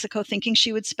to Mexico thinking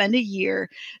she would spend a year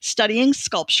studying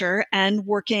sculpture and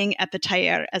working at the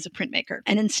taller as a printmaker.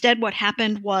 And instead, what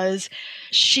happened was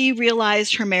she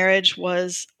realized her marriage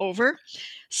was over.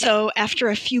 So after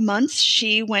a few months,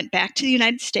 she went back to the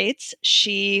United States.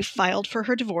 She filed for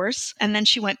her divorce, and then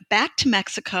she went back to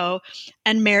Mexico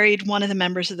and married one of the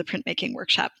members of the printmaking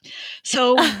workshop.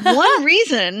 So one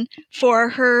reason for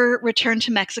her return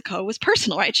to Mexico was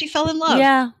personal, right? She fell in love.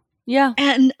 Yeah.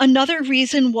 And another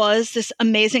reason was this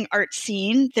amazing art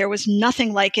scene. There was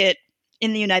nothing like it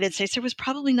in the United States. There was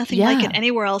probably nothing like it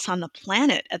anywhere else on the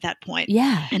planet at that point.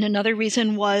 Yeah. And another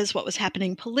reason was what was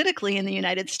happening politically in the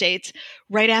United States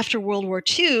right after World War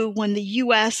II, when the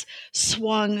U.S.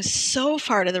 swung so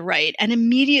far to the right and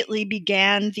immediately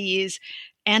began these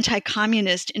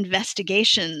anti-communist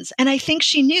investigations. And I think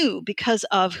she knew, because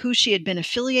of who she had been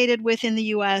affiliated with in the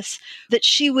U.S., that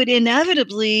she would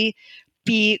inevitably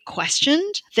be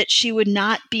questioned, that she would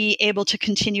not be able to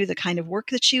continue the kind of work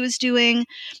that she was doing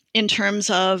in terms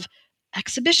of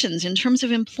exhibitions, in terms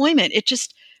of employment.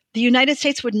 The United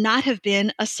States would not have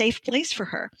been a safe place for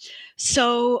her.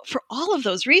 So for all of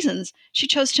those reasons, she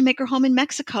chose to make her home in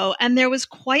Mexico. And there was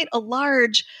quite a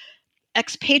large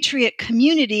expatriate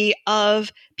community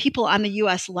of people on the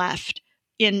U.S. left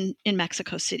in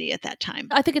Mexico City at that time.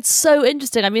 I think it's so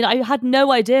interesting. I mean, I had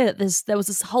no idea that there was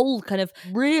this whole kind of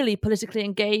really politically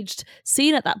engaged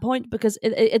scene at that point, because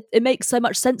it makes so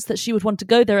much sense that she would want to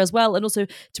go there as well, and also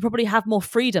to probably have more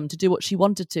freedom to do what she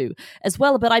wanted to as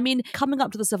well. But I mean, coming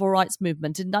up to the civil rights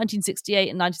movement in 1968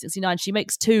 and 1969, she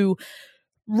makes two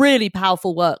really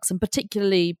powerful works, and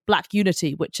particularly Black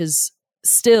Unity, which is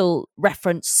still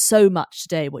referenced so much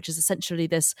today, which is essentially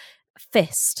this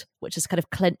fist, which is kind of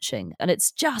clenching, and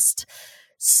it's just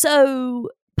so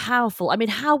powerful. I mean,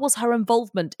 how was her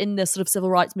involvement in this sort of civil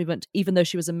rights movement, even though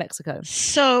she was in Mexico?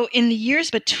 So in the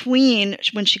years between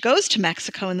when she goes to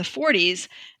Mexico in the 40s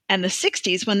and the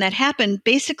 60s, when that happened,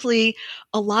 basically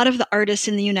a lot of the artists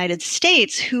in the United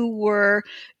States who were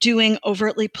doing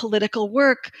overtly political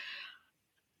work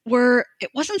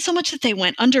it wasn't so much that they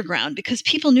went underground, because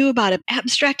people knew about it.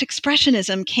 Abstract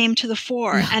expressionism came to the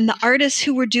fore, and the artists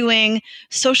who were doing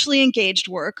socially engaged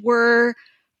work were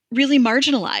really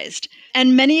marginalized.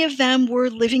 And many of them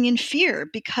were living in fear,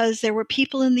 because there were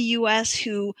people in the US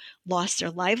who lost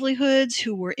their livelihoods,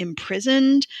 who were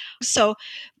imprisoned. So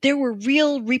there were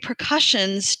real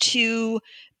repercussions to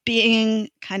being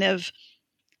kind of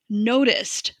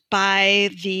noticed by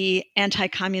the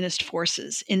anti-communist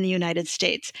forces in the United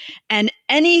States. And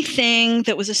anything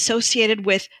that was associated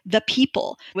with the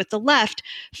people, with the left,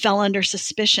 fell under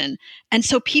suspicion. And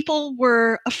so people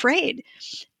were afraid.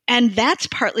 And that's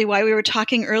partly why we were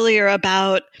talking earlier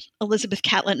about Elizabeth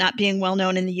Catlett not being well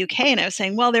known in the UK. And I was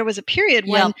saying, well, there was a period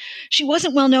when she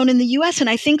wasn't well known in the US. And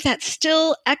I think that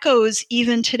still echoes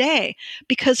even today,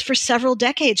 because for several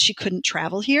decades she couldn't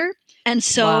travel here. And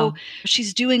so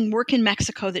she's doing work in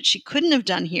Mexico that she couldn't have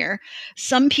done here.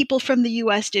 Some people from the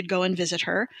U.S. did go and visit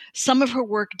her. Some of her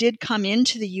work did come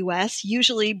into the U.S.,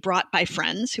 usually brought by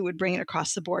friends who would bring it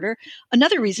across the border.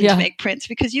 Another reason to make prints,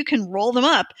 because you can roll them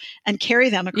up and carry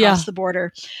them across the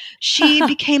border. She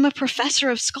became a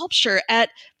professor of sculpture at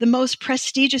the most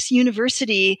prestigious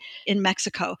university in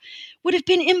Mexico. Would have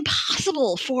been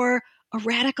impossible for a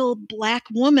radical Black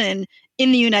woman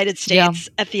in the United States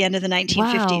at the end of the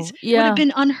 1950s. Would have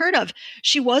been unheard of.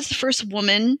 She was the first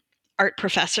woman art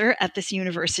professor at this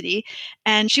university,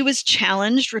 and she was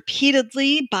challenged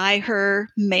repeatedly by her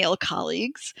male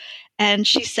colleagues. And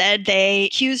she said they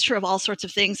accused her of all sorts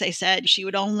of things. They said she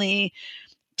would only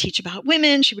teach about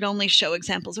women. She would only show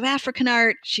examples of African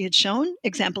art. She had shown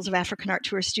examples of African art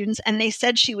to her students, and they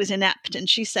said she was inept. And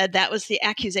she said that was the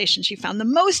accusation she found the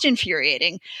most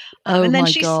infuriating. And then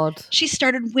she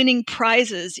started winning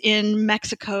prizes in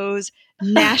Mexico's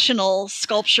national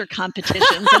sculpture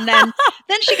competitions. And then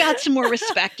she got some more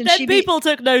respect. And people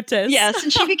took notice. Yes.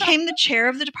 And she became the chair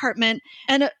of the department.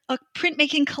 And a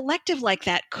printmaking collective like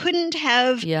that couldn't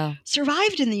have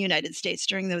survived in the United States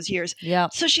during those years. Yeah.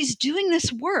 So she's doing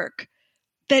this work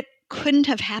that couldn't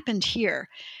have happened here.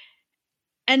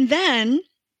 And then,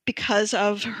 because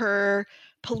of her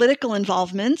political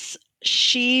involvements,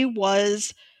 she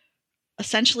was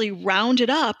essentially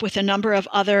rounded up with a number of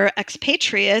other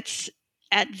expatriates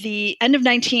at the end of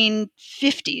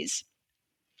 1950s.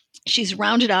 She's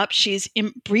rounded up. She's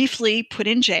briefly put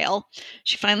in jail.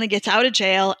 She finally gets out of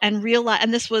jail and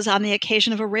and this was on the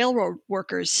occasion of a railroad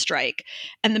workers' strike.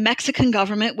 And the Mexican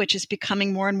government, which is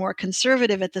becoming more and more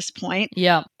conservative at this point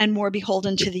and more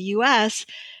beholden to the U.S.,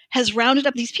 has rounded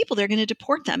up these people. They're going to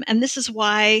deport them. And this is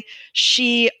why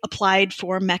she applied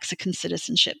for Mexican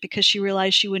citizenship, because she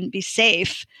realized she wouldn't be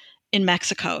safe in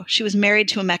Mexico. She was married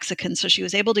to a Mexican, so she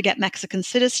was able to get Mexican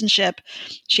citizenship.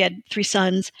 She had 3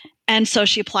 sons. And so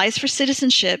she applies for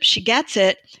citizenship. She gets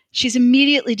it. She's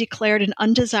immediately declared an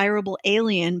undesirable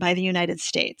alien by the United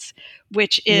States,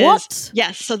 which is... What?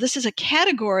 Yes. So this is a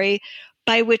category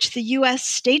by which the U.S.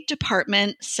 State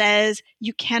Department says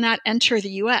you cannot enter the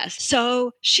U.S.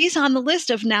 So she's on the list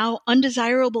of now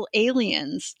undesirable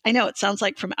aliens. I know it sounds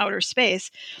like from outer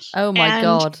space. Oh my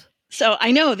God. So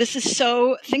I know this is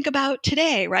so, think about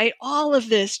today, right? All of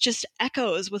this just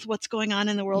echoes with what's going on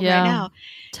in the world right now.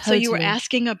 Totally. So you were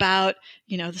asking about,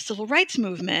 the civil rights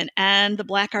movement and the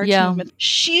Black arts movement.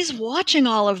 She's watching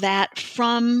all of that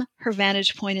from her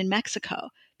vantage point in Mexico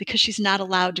because she's not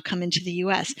allowed to come into the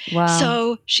U.S. Wow.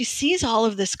 So she sees all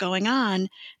of this going on,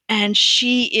 and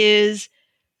she is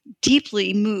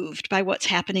deeply moved by what's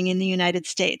happening in the United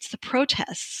States, the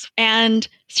protests. And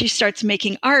she starts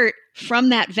making art from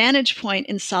that vantage point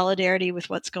in solidarity with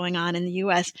what's going on in the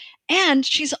U.S. And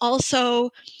she's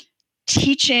also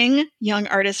teaching young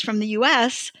artists from the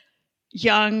U.S.,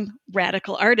 young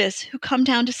radical artists who come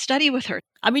down to study with her.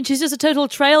 I mean, she's just a total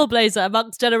trailblazer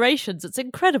amongst generations. It's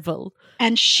incredible.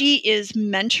 And she is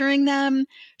mentoring them.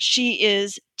 She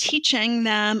is teaching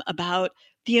them about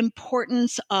the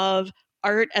importance of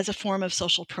art as a form of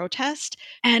social protest.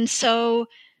 And so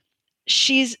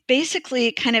she's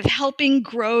basically kind of helping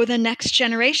grow the next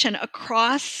generation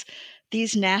across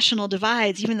these national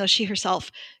divides, even though she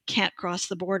herself can't cross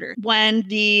the border. When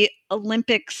the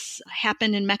Olympics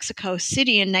happened in Mexico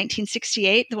City in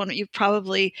 1968, the one that you've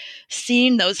probably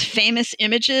seen, those famous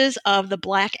images of the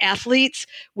Black athletes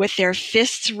with their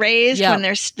fists raised when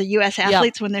they're the U.S.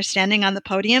 athletes when they're standing on the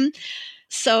podium.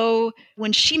 So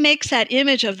when she makes that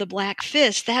image of the Black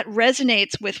fist, that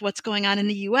resonates with what's going on in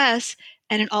the U.S.,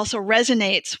 and it also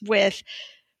resonates with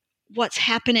what's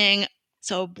happening.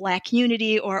 So Black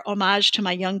unity, or homage to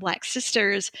my young Black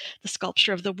sisters, the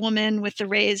sculpture of the woman with the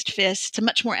raised fist. It's a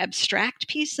much more abstract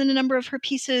piece than a number of her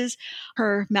pieces.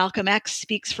 Her Malcolm X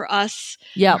Speaks for Us,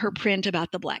 her print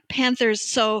about the Black Panthers.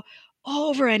 So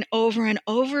over and over and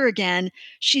over again,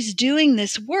 she's doing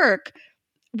this work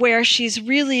where she's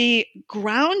really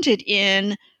grounded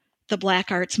in the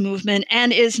Black arts movement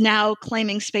and is now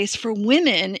claiming space for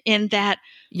women in that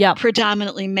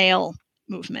predominantly male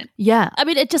movement. Yeah. I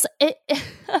mean, I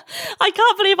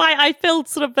can't believe I feel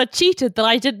sort of cheated that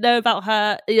I didn't know about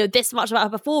her, this much about her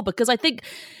before, because I think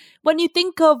when you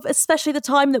think of, especially the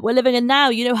time that we're living in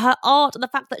now, her art and the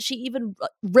fact that she even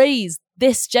raised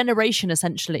this generation,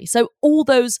 essentially. So all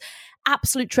those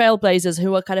absolute trailblazers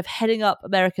who are kind of heading up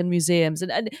American museums,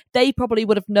 and they probably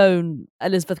would have known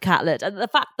Elizabeth Catlett, and the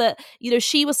fact that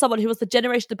she was someone who was the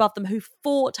generation above them, who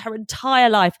fought her entire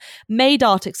life, made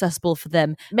art accessible for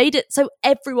them, made it so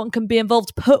everyone can be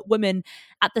involved, put women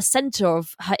at the center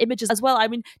of her images as well. I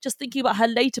mean, just thinking about her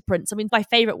later prints, I mean, my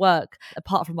favorite work,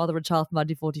 apart from Mother and Child from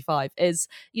 1945, is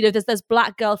there's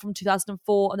Black Girl from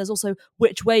 2004, and there's also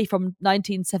Which Way from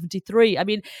 1973. I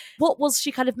mean, what was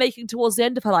she kind of making towards the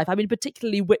end of her life? I mean,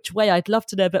 particularly Which Way? I'd love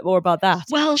to know a bit more about that.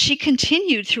 Well, she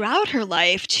continued throughout her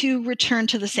life to return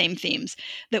to the same themes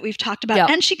that we've talked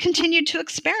about. And she continued to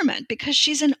experiment because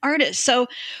she's an artist. So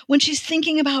when she's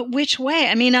thinking about which way,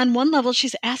 I mean, on one level,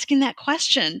 she's asking that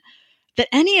question that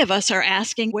any of us are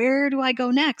asking: where do I go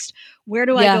next? Where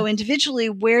do I go individually?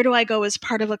 Where do I go as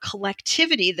part of a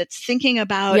collectivity that's thinking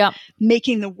about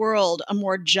making the world a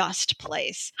more just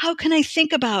place? How can I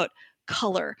think about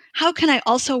color? How can I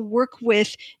also work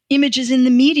with images in the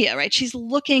media, right? She's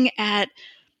looking at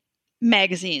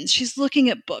magazines. She's looking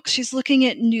at books. She's looking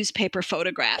at newspaper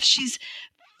photographs. She's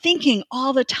thinking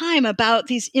all the time about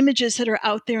these images that are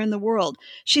out there in the world.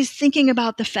 She's thinking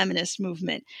about the feminist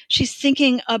movement. She's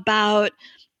thinking about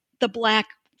the Black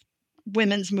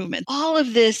women's movement. All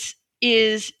of this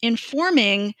is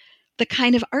informing the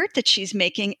kind of art that she's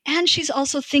making. And she's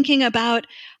also thinking about,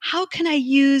 how can I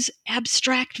use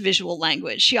abstract visual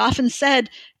language? She often said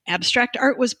abstract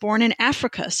art was born in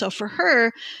Africa. So for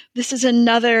her, this is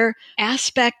another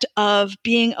aspect of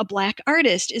being a Black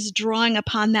artist, is drawing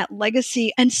upon that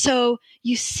legacy. And so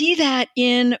you see that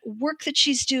in work that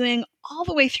she's doing all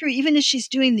the way through, even as she's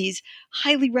doing these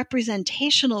highly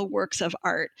representational works of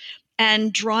art.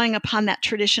 and drawing upon that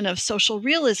tradition of social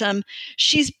realism,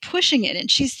 she's pushing it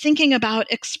and she's thinking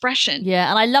about expression. Yeah,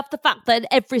 and I love the fact that in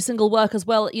every single work as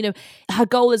well, her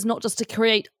goal is not just to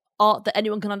create art that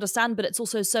anyone can understand, but it's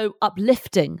also so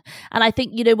uplifting. And I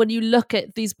think, when you look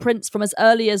at these prints from as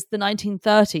early as the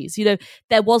 1930s,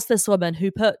 there was this woman who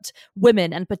put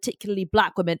women, and particularly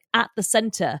Black women, at the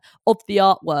center of the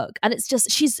artwork. And it's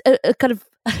just, she's a kind of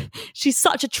she's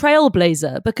such a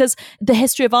trailblazer, because the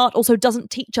history of art also doesn't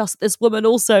teach us that this woman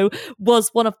also was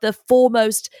one of the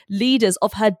foremost leaders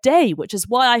of her day, which is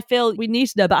why I feel we need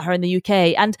to know about her in the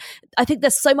UK. And I think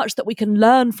there's so much that we can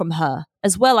learn from her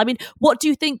as well. I mean, what do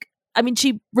you think? I mean,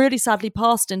 she really sadly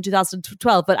passed in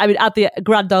 2012, but I mean, at the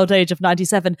grand old age of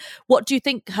 97. What do you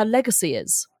think her legacy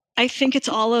is? I think it's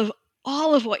all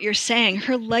of what you're saying.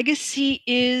 Her legacy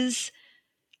is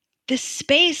this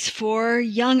space for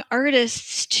young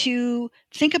artists to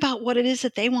think about what it is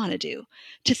that they want to do,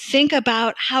 to think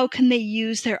about how can they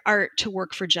use their art to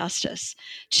work for justice,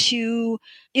 to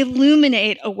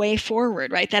illuminate a way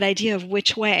forward, right? That idea of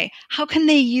which way. How can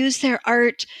they use their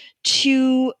art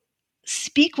to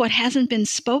speak what hasn't been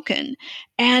spoken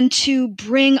and to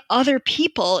bring other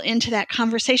people into that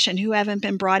conversation who haven't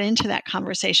been brought into that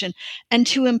conversation, and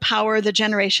to empower the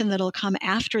generation that'll come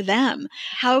after them?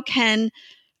 How can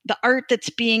the art that's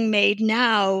being made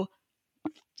now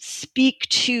speak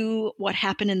to what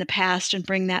happened in the past and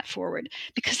bring that forward?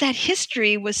 Because that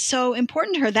history was so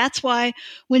important to her. That's why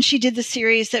when she did the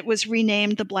series that was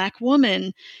renamed The Black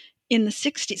Woman in the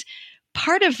 60s,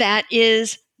 part of that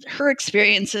is her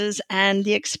experiences and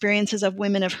the experiences of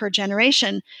women of her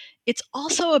generation. It's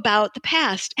also about the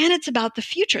past, and it's about the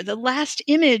future. The last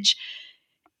image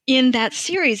in that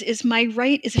series is "My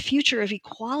right is a future of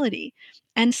equality."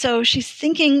 And so she's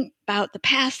thinking about the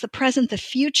past, the present, the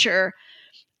future.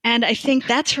 And I think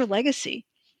that's her legacy,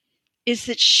 is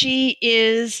that she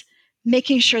is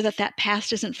making sure that that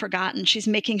past isn't forgotten. She's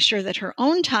making sure that her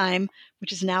own time,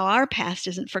 which is now our past,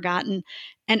 isn't forgotten,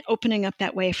 and opening up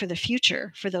that way for the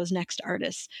future for those next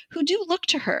artists who do look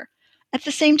to her. At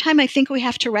the same time, I think we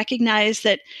have to recognize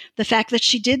that the fact that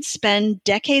she did spend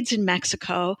decades in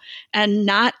Mexico and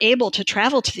not able to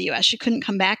travel to the US, she couldn't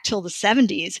come back till the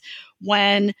 70s,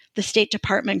 when the State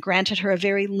Department granted her a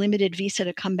very limited visa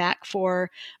to come back for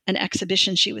an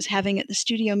exhibition she was having at the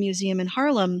Studio Museum in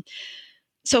Harlem.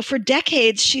 So for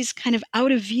decades, she's kind of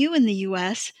out of view in the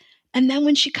US. And then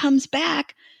when she comes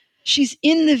back, she's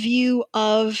in the view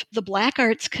of the Black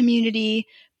arts community,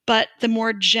 but the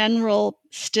more general,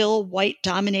 still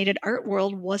white-dominated art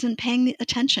world wasn't paying the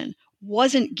attention,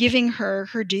 wasn't giving her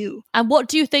her due. And what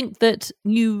do you think that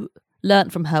you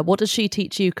learned from her? What does she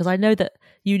teach you? Because I know that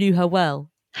you knew her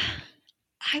well.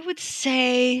 I would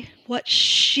say what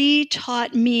she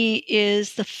taught me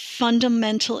is the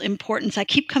fundamental importance. I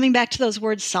keep coming back to those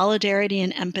words, solidarity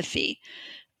and empathy,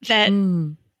 that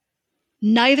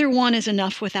neither one is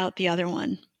enough without the other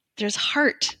one. There's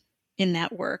heart in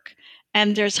that work,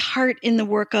 and there's heart in the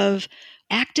work of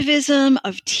activism,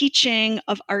 of teaching,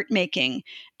 of art making,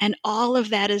 and all of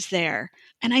that is there.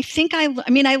 And I think I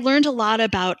learned a lot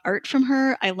about art from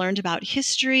her. I learned about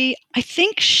history. I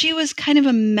think she was kind of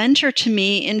a mentor to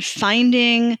me in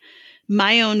finding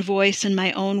my own voice and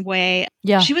my own way.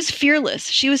 Yeah. She was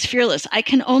fearless. I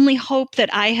can only hope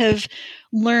that I have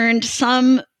learned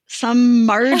some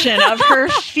margin of her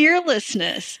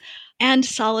fearlessness and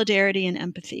solidarity and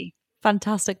empathy.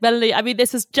 Fantastic. Melanie, I mean,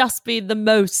 this has just been the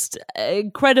most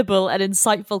incredible and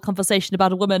insightful conversation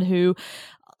about a woman who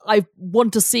I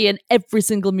want to see in every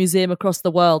single museum across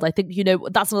the world. I think,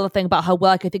 that's another thing about her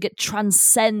work. I think it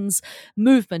transcends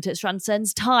movement, it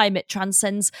transcends time, it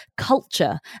transcends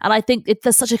culture. And I think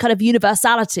there's such a kind of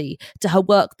universality to her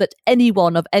work that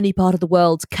anyone of any part of the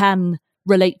world can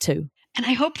relate to. And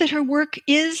I hope that her work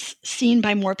is seen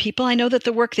by more people. I know that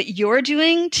the work that you're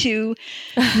doing to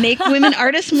make women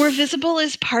artists more visible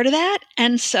is part of that.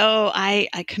 And so I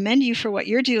commend you for what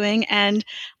you're doing. And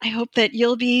I hope that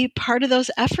you'll be part of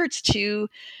those efforts to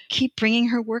keep bringing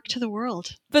her work to the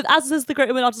world. But as is the Great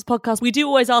Women Artists podcast, we do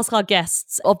always ask our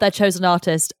guests of their chosen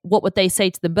artist, what would they say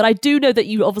to them? But I do know that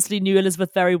you obviously knew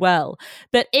Elizabeth very well.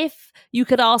 But if you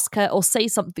could ask her or say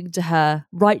something to her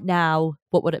right now,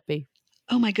 what would it be?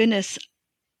 Oh my goodness.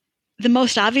 The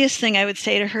most obvious thing I would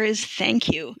say to her is thank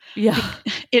you. Yeah.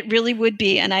 It really would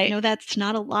be. And I know that's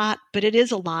not a lot, but it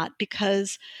is a lot,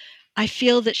 because I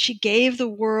feel that she gave the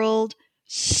world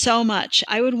so much.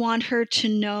 I would want her to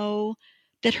know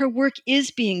that her work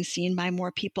is being seen by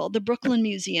more people. The Brooklyn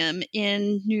Museum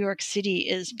in New York City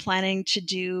is planning to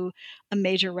do a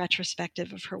major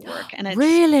retrospective of her work. And it's,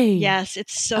 really? Yes,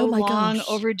 it's so long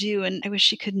overdue. And I wish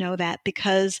she could know that,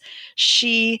 because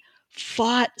she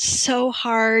fought so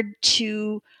hard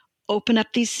to open up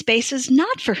these spaces,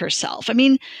 not for herself. I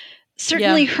mean,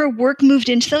 certainly her work moved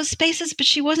into those spaces, but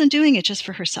she wasn't doing it just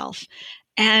for herself.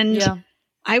 And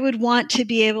I would want to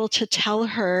be able to tell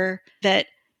her that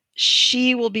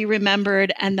she will be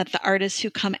remembered and that the artists who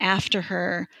come after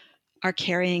her are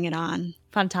carrying it on.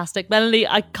 Fantastic. Melanie,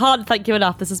 I can't thank you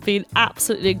enough. This has been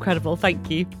absolutely incredible. Thank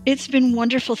you. It's been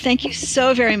wonderful. Thank you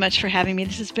so very much for having me.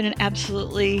 This has been an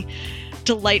absolutely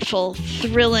delightful,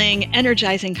 thrilling,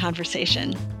 energizing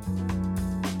conversation.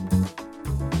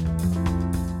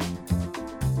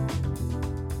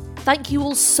 Thank you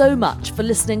all so much for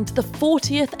listening to the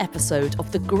 40th episode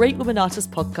of the Great Women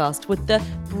Artists podcast with the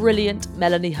brilliant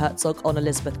Melanie Herzog on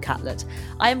Elizabeth Catlett.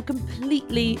 I am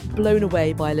completely blown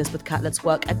away by Elizabeth Catlett's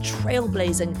work and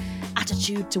trailblazing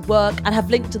attitude to work, and have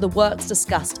linked to the works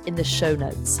discussed in the show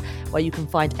notes, where you can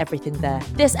find everything there.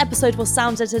 This episode was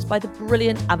sound edited by the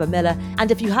brilliant Amber Miller,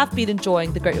 and if you have been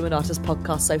enjoying the Great Women Artists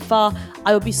podcast so far,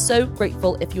 I would be so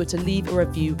grateful if you were to leave a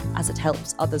review, as it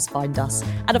helps others find us.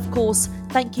 And of course,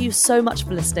 thank you so much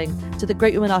for listening to the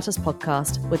Great Women Artists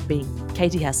podcast with me,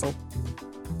 Katie Hessel.